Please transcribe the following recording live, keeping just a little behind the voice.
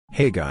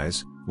Hey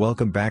guys,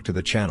 welcome back to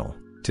the channel.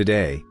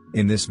 Today,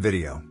 in this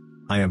video,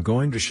 I am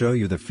going to show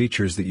you the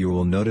features that you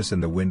will notice in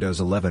the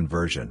Windows 11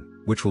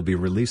 version, which will be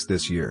released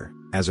this year,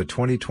 as a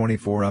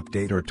 2024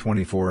 update or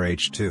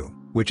 24H2,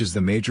 which is the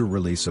major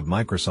release of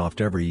Microsoft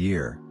every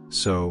year.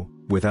 So,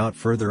 without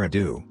further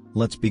ado,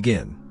 let's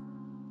begin.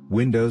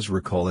 Windows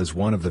Recall is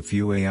one of the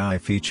few AI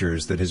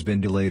features that has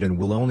been delayed and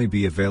will only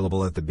be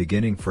available at the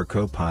beginning for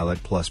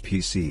Copilot Plus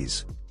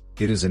PCs.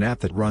 It is an app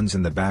that runs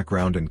in the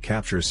background and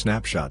captures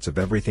snapshots of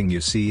everything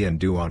you see and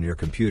do on your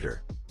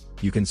computer.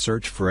 You can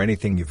search for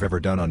anything you've ever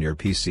done on your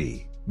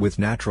PC, with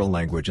natural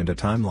language and a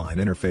timeline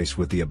interface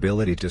with the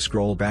ability to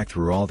scroll back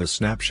through all the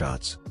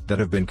snapshots that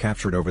have been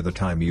captured over the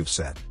time you've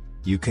set.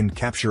 You can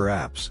capture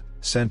apps,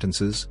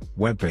 sentences,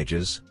 web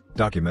pages,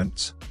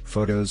 documents,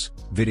 photos,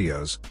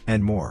 videos,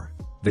 and more.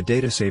 The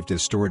data saved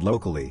is stored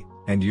locally,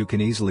 and you can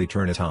easily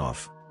turn it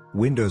off.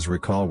 Windows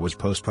Recall was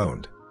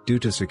postponed due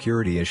to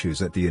security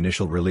issues at the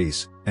initial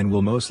release, and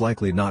will most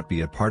likely not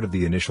be a part of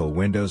the initial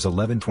Windows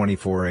 11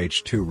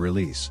 24H2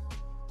 release.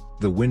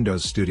 The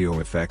Windows Studio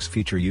Effects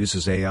feature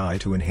uses AI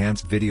to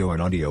enhance video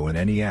and audio in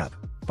any app,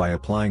 by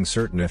applying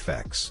certain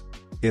effects.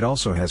 It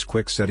also has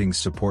quick settings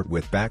support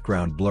with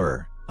background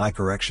blur, eye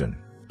correction,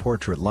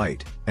 portrait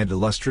light, and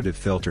illustrative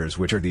filters,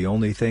 which are the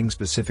only thing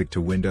specific to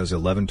Windows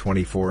 11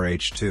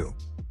 24H2.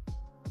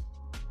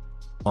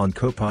 On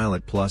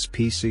Copilot Plus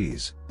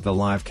PCs, the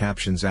Live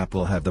Captions app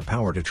will have the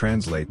power to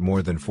translate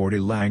more than 40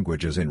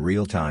 languages in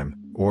real time,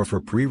 or for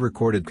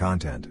pre-recorded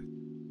content.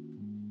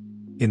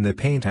 In the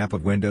Paint app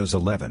of Windows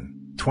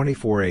 11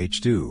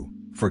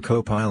 24H2, for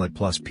Copilot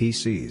Plus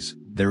PCs,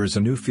 there is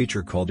a new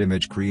feature called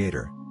Image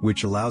Creator,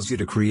 which allows you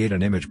to create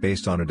an image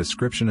based on a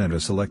description and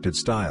a selected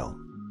style.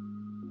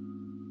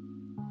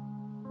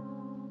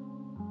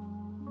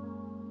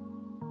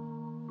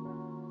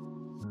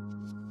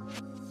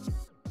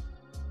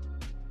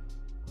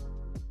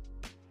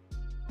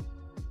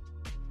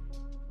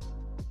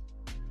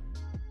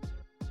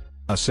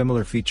 A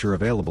similar feature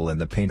available in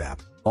the Paint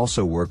app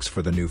also works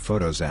for the new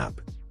Photos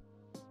app.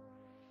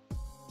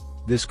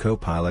 This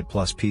Copilot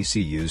Plus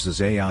PC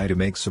uses AI to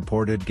make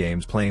supported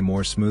games play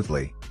more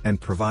smoothly, and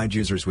provide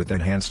users with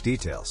enhanced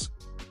details.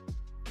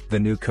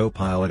 The new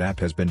Copilot app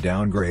has been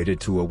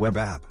downgraded to a web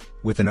app,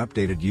 with an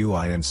updated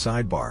UI and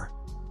sidebar.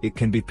 It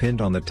can be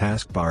pinned on the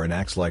taskbar and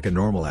acts like a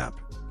normal app,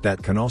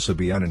 that can also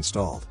be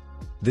uninstalled.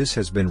 This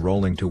has been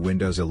rolling to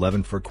Windows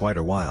 11 for quite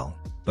a while,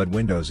 but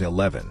Windows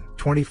 11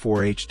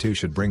 24H2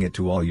 should bring it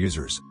to all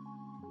users.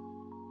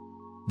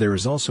 There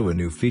is also a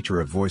new feature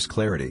of Voice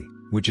Clarity,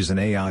 which is an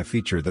AI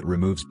feature that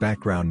removes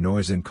background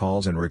noise in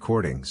calls and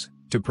recordings,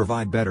 to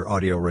provide better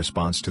audio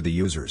response to the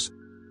users.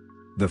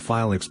 The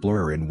File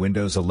Explorer in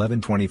Windows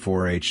 11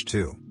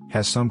 24H2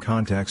 has some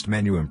context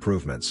menu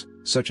improvements,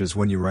 such as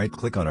when you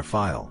right-click on a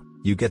file,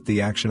 you get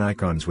the action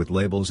icons with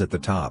labels at the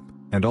top,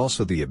 and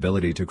also the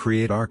ability to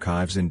create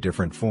archives in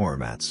different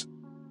formats.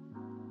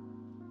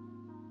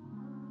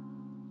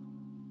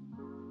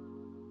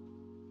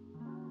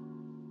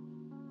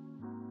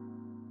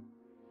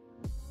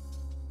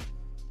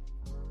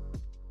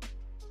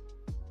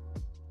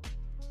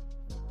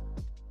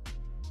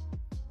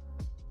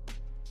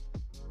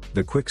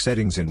 The Quick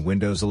Settings in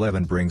Windows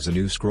 11 brings a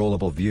new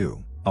scrollable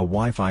view, a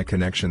Wi-Fi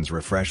connections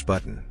refresh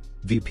button,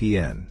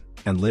 VPN,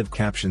 and Live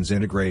Captions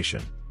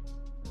integration.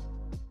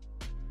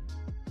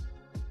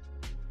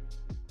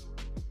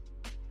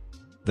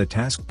 The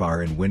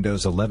taskbar in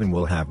Windows 11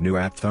 will have new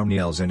app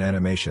thumbnails and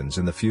animations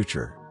in the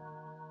future.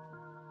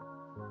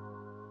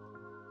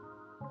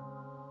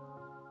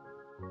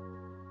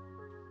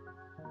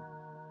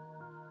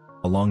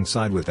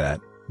 Alongside with that,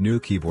 new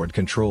keyboard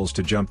controls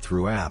to jump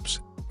through apps,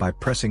 by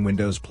pressing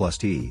Windows plus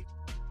T.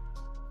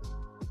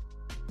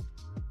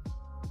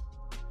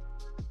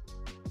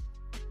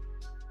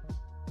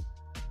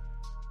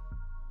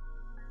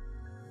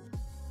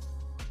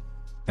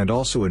 And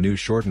also a new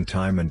shortened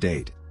time and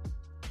date.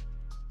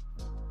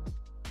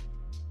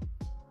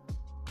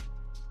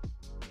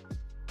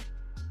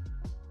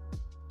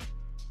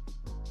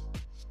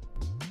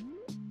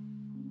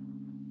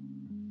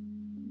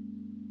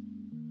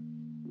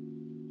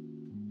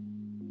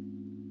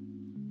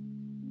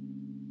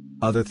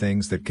 Other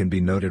things that can be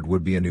noted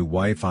would be a new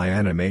Wi-Fi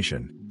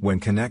animation,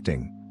 when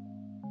connecting.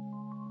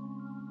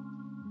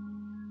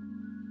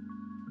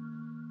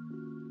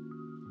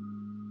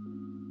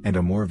 And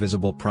a more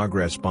visible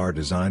progress bar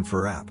designed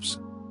for apps.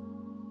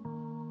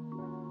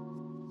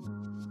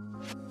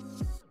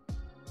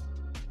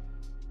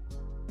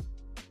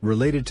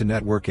 Related to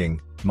networking,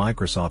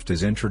 Microsoft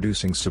is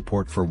introducing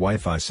support for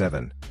Wi-Fi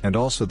 7, and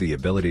also the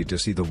ability to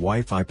see the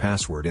Wi-Fi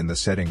password in the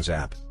Settings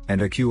app,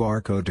 and a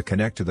QR code to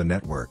connect to the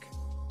network.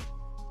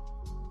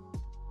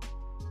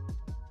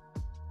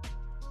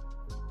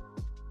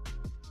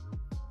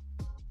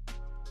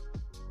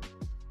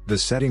 The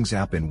Settings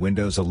app in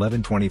Windows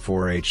 11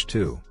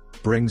 24H2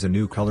 brings a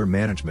new color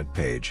management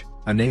page,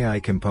 an AI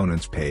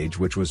components page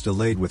which was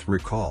delayed with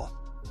Recall.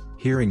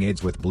 Hearing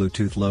aids with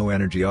Bluetooth Low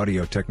Energy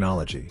audio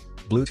technology,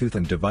 Bluetooth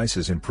and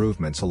devices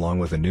improvements along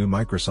with a new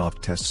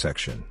Microsoft test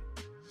section.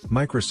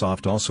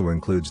 Microsoft also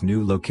includes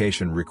new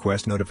location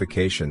request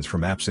notifications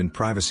from apps in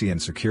privacy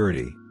and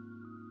security,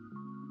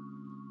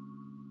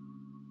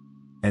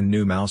 and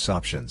new mouse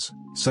options,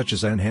 such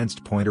as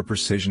enhanced pointer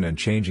precision and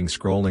changing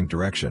scrolling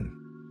direction.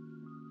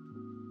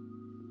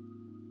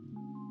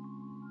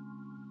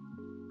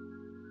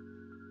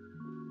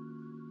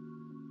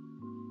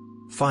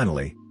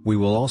 Finally, we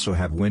will also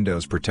have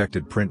Windows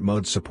Protected Print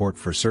Mode support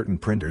for certain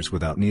printers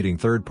without needing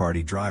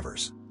third-party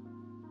drivers.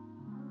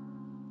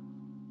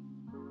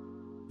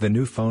 The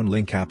new Phone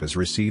Link app is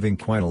receiving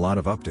quite a lot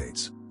of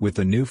updates, with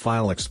the new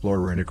File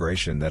Explorer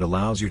integration that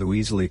allows you to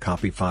easily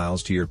copy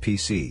files to your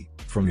PC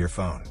from your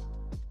phone.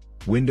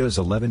 Windows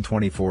 11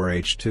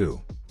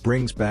 24H2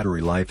 brings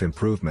battery life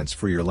improvements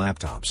for your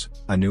laptops,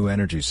 a new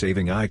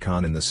energy-saving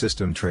icon in the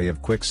system tray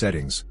of quick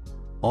settings.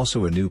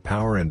 Also a new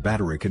power and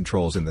battery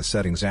controls in the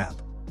Settings app.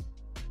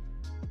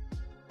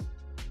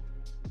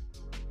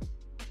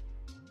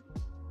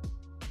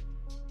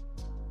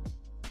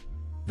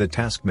 The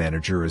Task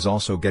Manager is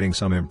also getting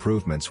some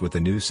improvements with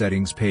the new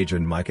Settings page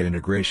and Mica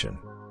integration.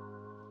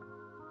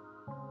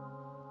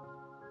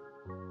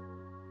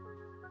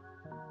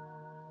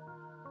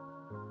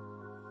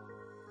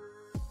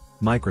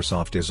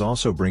 Microsoft is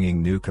also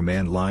bringing new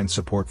command line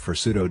support for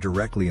sudo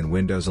directly in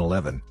Windows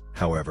 11,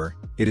 however,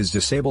 it is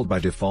disabled by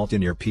default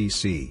in your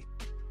PC.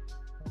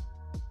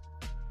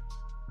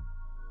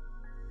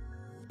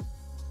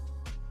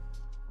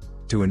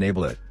 To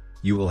enable it,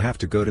 you will have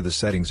to go to the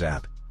Settings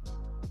app,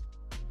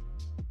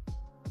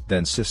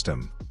 then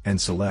System, and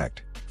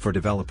select, for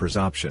Developers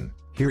option.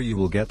 Here you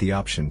will get the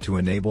option to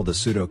enable the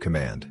sudo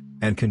command,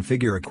 and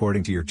configure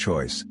according to your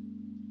choice.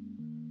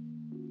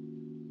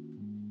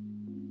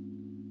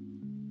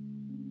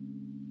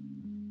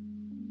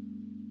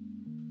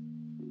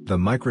 The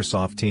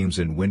Microsoft Teams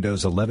in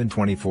Windows 11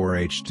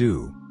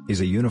 24H2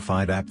 is a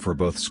unified app for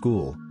both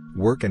school,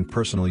 work and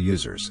personal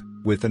users,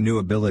 with a new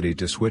ability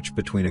to switch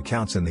between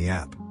accounts in the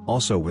app,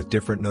 also with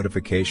different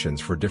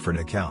notifications for different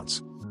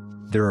accounts.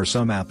 There are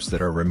some apps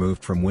that are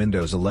removed from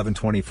Windows 11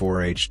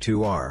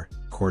 24H2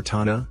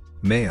 Cortana,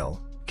 Mail,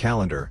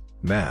 Calendar,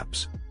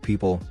 Maps,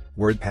 People,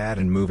 WordPad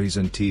and Movies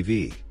and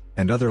TV,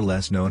 and other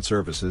less known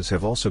services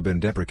have also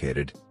been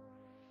deprecated.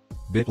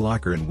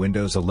 BitLocker in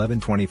Windows 11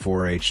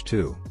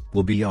 24H2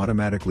 will be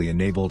automatically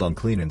enabled on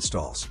clean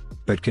installs,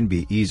 but can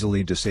be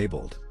easily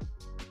disabled.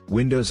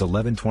 Windows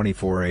 11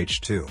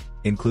 24H2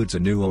 includes a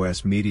new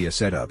OS media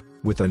setup,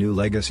 with a new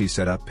legacy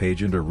setup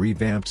page and a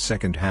revamped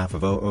second half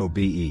of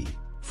OOBE.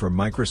 For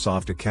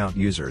Microsoft account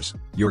users,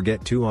 you'll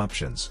get two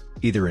options: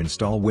 either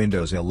install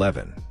Windows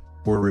 11,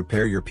 or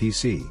repair your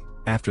PC.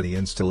 After the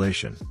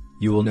installation,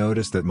 you will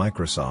notice that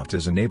Microsoft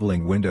is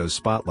enabling Windows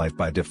Spotlight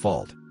by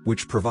default,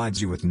 which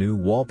provides you with new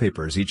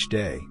wallpapers each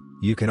day.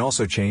 You can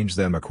also change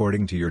them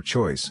according to your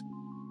choice.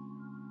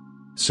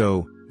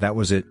 So, that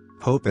was it.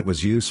 Hope it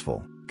was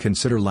useful.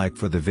 Consider like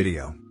for the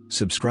video,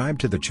 subscribe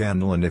to the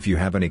channel, and if you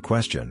have any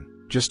question,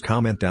 just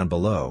comment down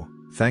below.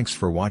 Thanks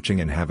for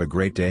watching and have a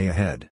great day ahead.